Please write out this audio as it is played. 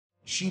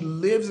She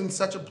lives in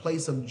such a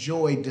place of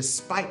joy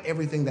despite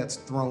everything that's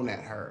thrown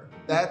at her.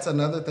 That's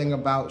another thing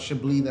about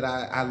Chablis that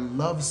I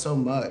love so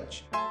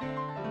much.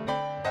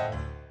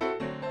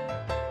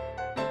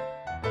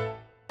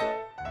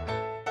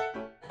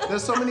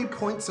 There's so many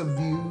points of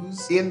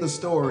views in the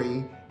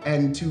story,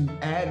 and to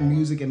add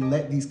music and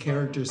let these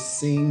characters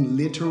sing,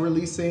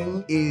 literally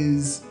sing,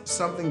 is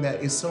something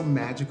that is so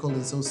magical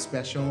and so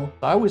special.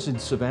 I was in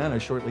Savannah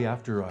shortly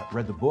after I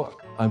read the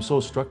book. I'm so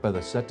struck by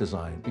the set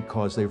design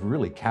because they've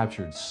really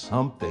captured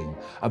something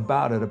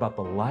about it, about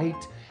the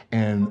light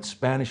and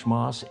Spanish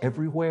moss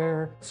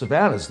everywhere.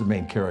 Savannah's the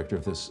main character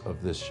of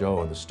this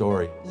show and the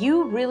story.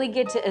 You really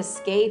get to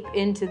escape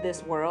into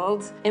this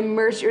world,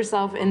 immerse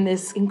yourself in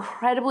this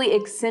incredibly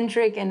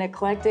eccentric and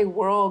eclectic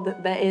world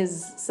that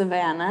is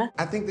Savannah.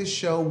 I think this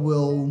show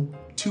will,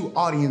 to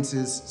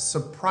audiences,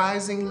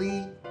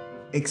 surprisingly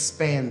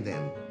expand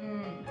them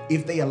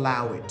if they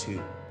allow it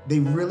to. They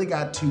really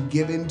got to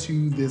give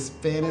into this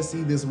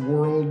fantasy, this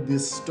world,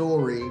 this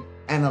story,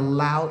 and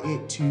allow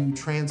it to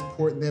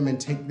transport them and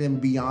take them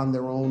beyond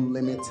their own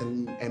limits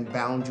and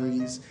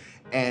boundaries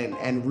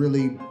and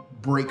really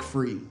break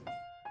free.